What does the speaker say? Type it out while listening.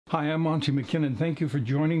Hi, I'm Monty McKinnon. Thank you for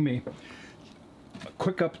joining me. A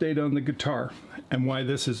quick update on the guitar and why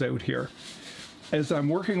this is out here. As I'm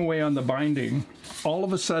working away on the binding, all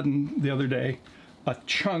of a sudden the other day, a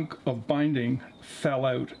chunk of binding fell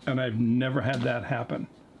out, and I've never had that happen.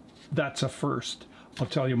 That's a first. I'll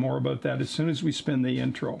tell you more about that as soon as we spin the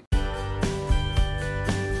intro.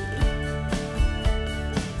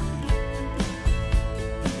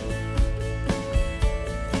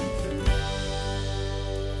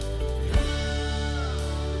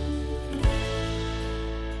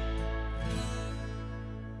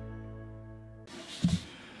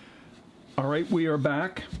 All right, we are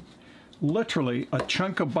back. Literally, a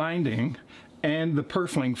chunk of binding and the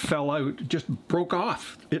purfling fell out, just broke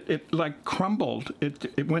off. It like crumbled.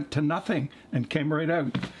 It went to nothing and came right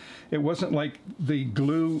out. It wasn't like the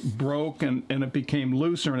glue broke and it became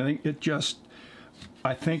loose or anything. It just,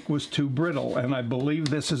 I think, was too brittle. And I believe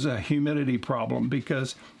this is a humidity problem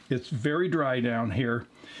because it's very dry down here.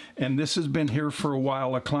 And this has been here for a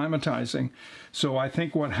while acclimatizing. So I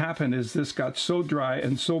think what happened is this got so dry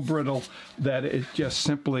and so brittle that it just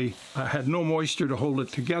simply had no moisture to hold it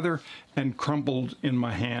together and crumbled in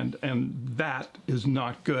my hand. And that is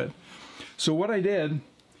not good. So what I did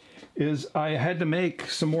is I had to make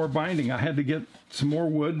some more binding. I had to get some more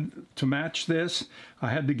wood to match this. I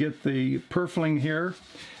had to get the purfling here,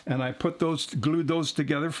 and I glued those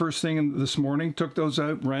together first thing this morning, took those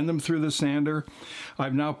out, ran them through the sander.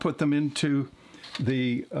 I've now put them into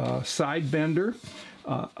the side bender.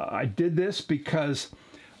 I did this because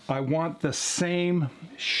I want the same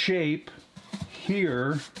shape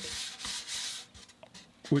here,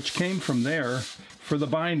 which came from there, for the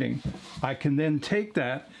binding. I can then take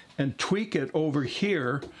that and tweak it over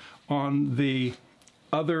here on the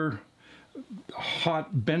other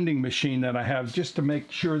hot bending machine that I have, just to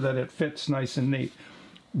make sure that it fits nice and neat.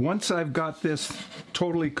 Once I've got this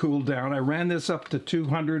totally cooled down, I ran this up to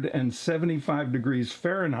 275 degrees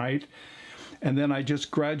Fahrenheit, and then I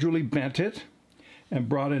just gradually bent it and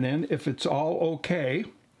brought it in. If it's all okay,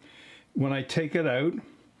 when I take it out,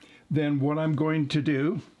 then what I'm going to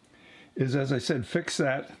do is, as I said, fix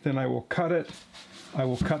that. Then I will cut it. I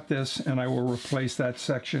will cut this and I will replace that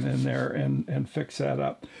section in there and fix that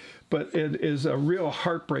up. But it is a real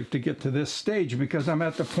heartbreak to get to this stage because I'm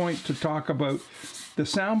at the point to talk about the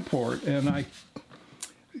sound port, and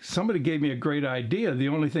somebody gave me a great idea. The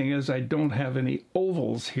only thing is I don't have any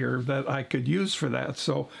ovals here that I could use for that.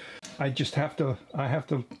 So I just have to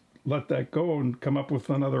let that go and come up with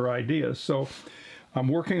another idea. So I'm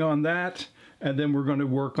working on that. And then we're going to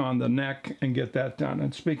work on the neck and get that done.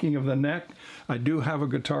 And speaking of the neck, I do have a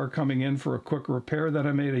guitar coming in for a quick repair that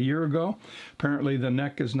I made a year ago. Apparently the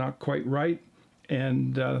neck is not quite right,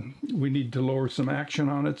 and we need to lower some action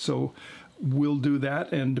on it. So we'll do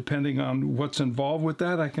that, and depending on what's involved with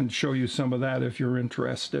that, I can show you some of that if you're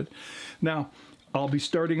interested. Now, I'll be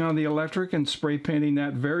starting on the electric and spray painting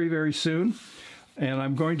that very, very soon. And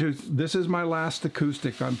I'm going to, this is my last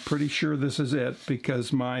acoustic. I'm pretty sure this is it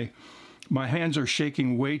because my hands are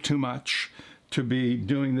shaking way too much to be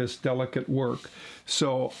doing this delicate work.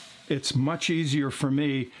 So it's much easier for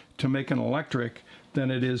me to make an electric than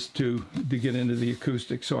it is to get into the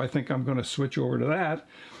acoustic. So I think I'm going to switch over to that.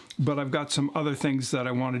 But I've got some other things that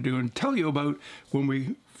I want to do and tell you about when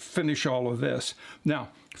we finish all of this. Now,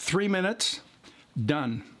 3 minutes,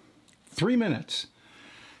 done. 3 minutes.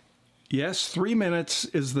 Yes, 3 minutes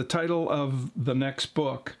is the title of the next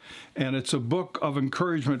book, and it's a book of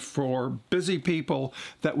encouragement for busy people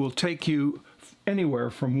that will take you anywhere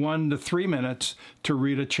from 1 to 3 minutes to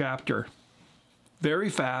read a chapter. Very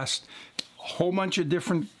fast, a whole bunch of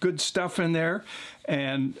different good stuff in there,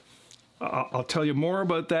 and I'll tell you more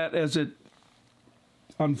about that as it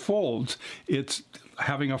unfolds. It's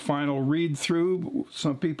having a final read through.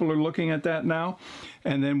 Some people are looking at that now,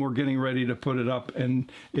 and then we're getting ready to put it up,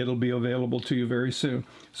 and it'll be available to you very soon.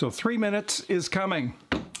 So 3 minutes is coming.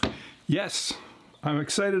 Yes, I'm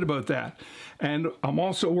excited about that. And I'm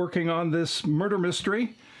also working on this murder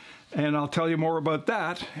mystery, and I'll tell you more about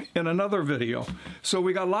that in another video. So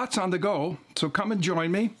we got lots on the go, so come and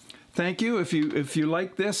join me. Thank you. If you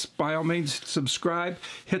like this, by all means subscribe,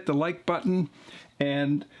 hit the like button,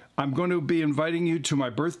 and I'm going to be inviting you to my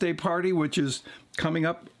birthday party, which is coming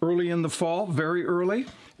up early in the fall, very early.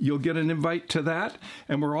 You'll get an invite to that,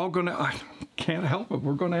 and we're all going to, I can't help it,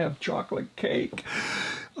 we're going to have chocolate cake.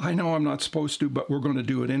 I know I'm not supposed to, but we're going to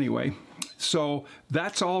do it anyway. So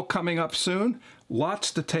that's all coming up soon.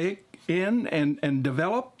 Lots to take in and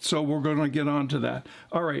develop, so we're going to get on to that.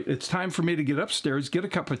 All right, it's time for me to get upstairs, get a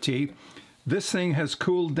cup of tea. This thing has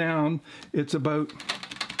cooled down. It's about,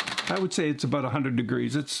 I would say it's about 100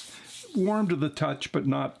 degrees. It's warm to the touch, but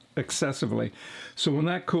not excessively. So when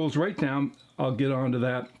that cools right down, I'll get onto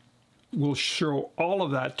that. We'll show all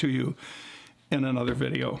of that to you in another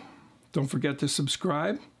video. Don't forget to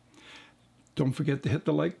subscribe. Don't forget to hit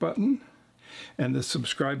the like button. And the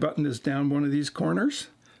subscribe button is down one of these corners.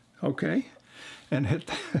 Okay? And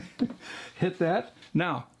hit that.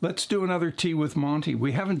 Now, let's do another tea with Monty.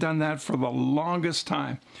 We haven't done that for the longest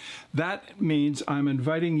time. That means I'm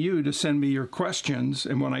inviting you to send me your questions.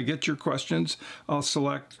 And when I get your questions, I'll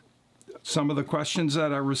select some of the questions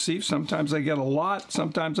that I receive. Sometimes I get a lot.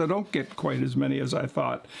 Sometimes I don't get quite as many as I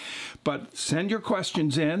thought. But send your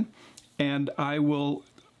questions in, and I will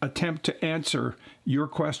attempt to answer your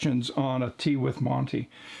questions on a Tea with Monty.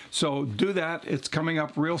 So do that. It's coming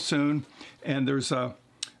up real soon, and there's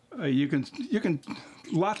you can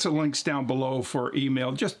lots of links down below for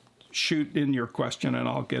email. Just shoot in your question and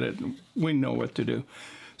I'll get it. We know what to do.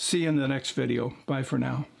 See you in the next video. Bye for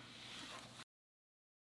now.